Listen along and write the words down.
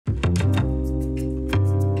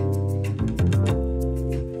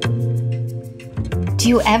Do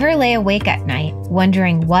you ever lay awake at night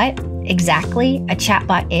wondering what exactly a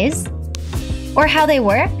chatbot is? Or how they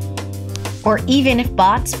work? Or even if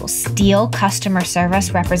bots will steal customer service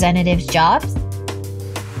representatives' jobs?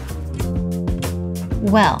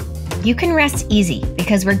 Well, you can rest easy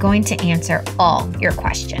because we're going to answer all your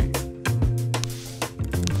questions.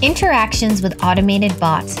 Interactions with automated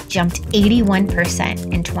bots jumped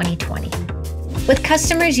 81% in 2020, with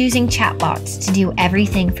customers using chatbots to do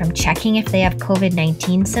everything from checking if they have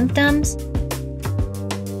COVID-19 symptoms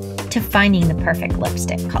to finding the perfect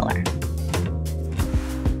lipstick color.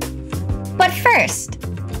 But first,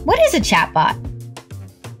 what is a chatbot?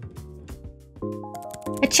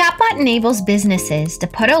 A chatbot enables businesses to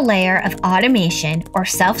put a layer of automation or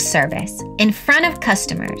self-service in front of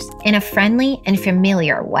customers in a friendly and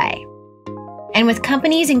familiar way. And with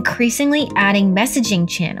companies increasingly adding messaging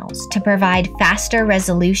channels to provide faster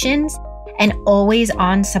resolutions and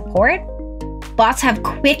always-on support, bots have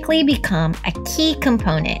quickly become a key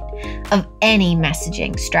component of any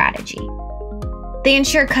messaging strategy. They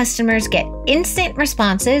ensure customers get instant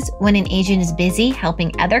responses when an agent is busy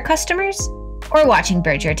helping other customers or watching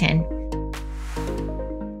Bridgerton.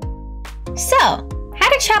 So, how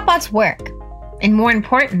do chatbots work? And more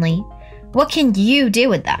importantly, what can you do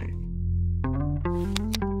with them?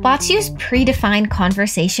 Bots use predefined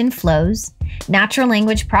conversation flows, natural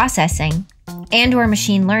language processing, and/or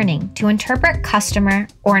machine learning to interpret customer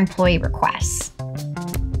or employee requests.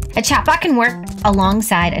 A chatbot can work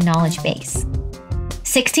alongside a knowledge base.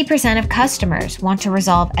 60% of customers want to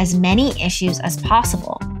resolve as many issues as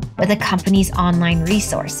possible with a company's online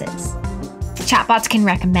resources. Chatbots can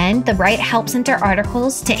recommend the right Help Center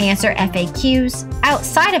articles to answer FAQs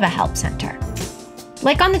outside of a Help Center,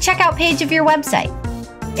 like on the checkout page of your website.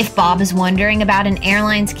 If Bob is wondering about an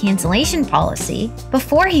airline's cancellation policy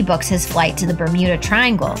before he books his flight to the Bermuda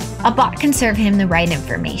Triangle, a bot can serve him the right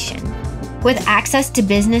information. With access to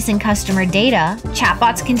business and customer data,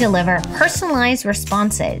 chatbots can deliver personalized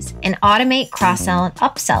responses and automate cross-sell and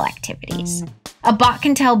upsell activities. A bot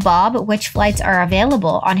can tell Bob which flights are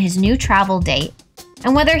available on his new travel date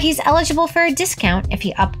and whether he's eligible for a discount if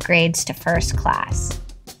he upgrades to first class.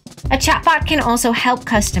 A chatbot can also help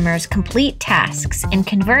customers complete tasks and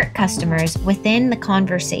convert customers within the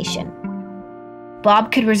conversation.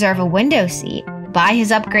 Bob could reserve a window seat, buy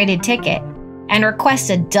his upgraded ticket, and request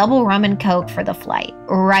a double rum and coke for the flight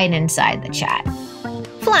right inside the chat.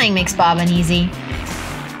 Flying makes Bob uneasy.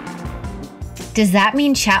 Does that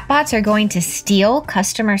mean chatbots are going to steal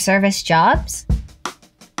customer service jobs?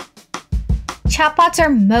 Chatbots are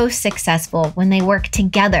most successful when they work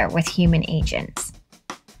together with human agents.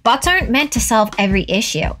 Bots aren't meant to solve every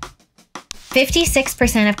issue.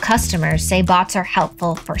 56% of customers say bots are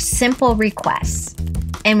helpful for simple requests.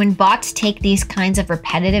 And when bots take these kinds of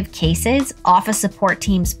repetitive cases off a support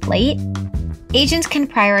team's plate, agents can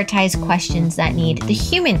prioritize questions that need the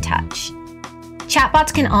human touch.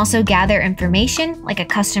 Chatbots can also gather information like a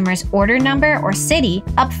customer's order number or city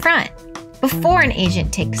up front before an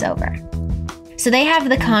agent takes over. So they have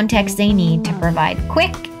the context they need to provide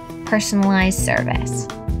quick, personalized service.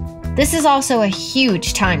 This is also a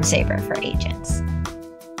huge time saver for agents.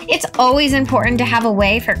 It's always important to have a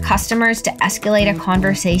way for customers to escalate a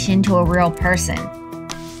conversation to a real person.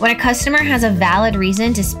 When a customer has a valid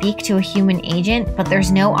reason to speak to a human agent, but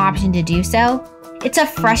there's no option to do so, it's a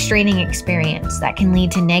frustrating experience that can lead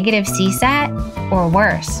to negative CSAT or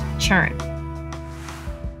worse, churn.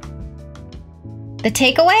 The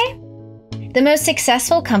takeaway? The most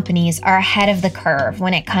successful companies are ahead of the curve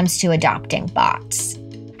when it comes to adopting bots.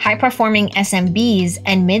 High-performing SMBs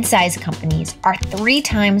and mid-sized companies are 3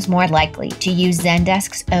 times more likely to use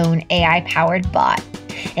Zendesk's own AI-powered bot,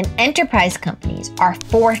 and enterprise companies are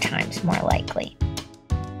 4 times more likely.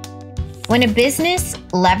 When a business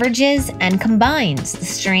leverages and combines the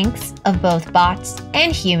strengths of both bots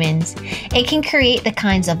and humans, it can create the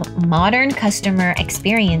kinds of modern customer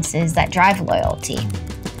experiences that drive loyalty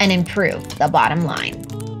and improve the bottom line.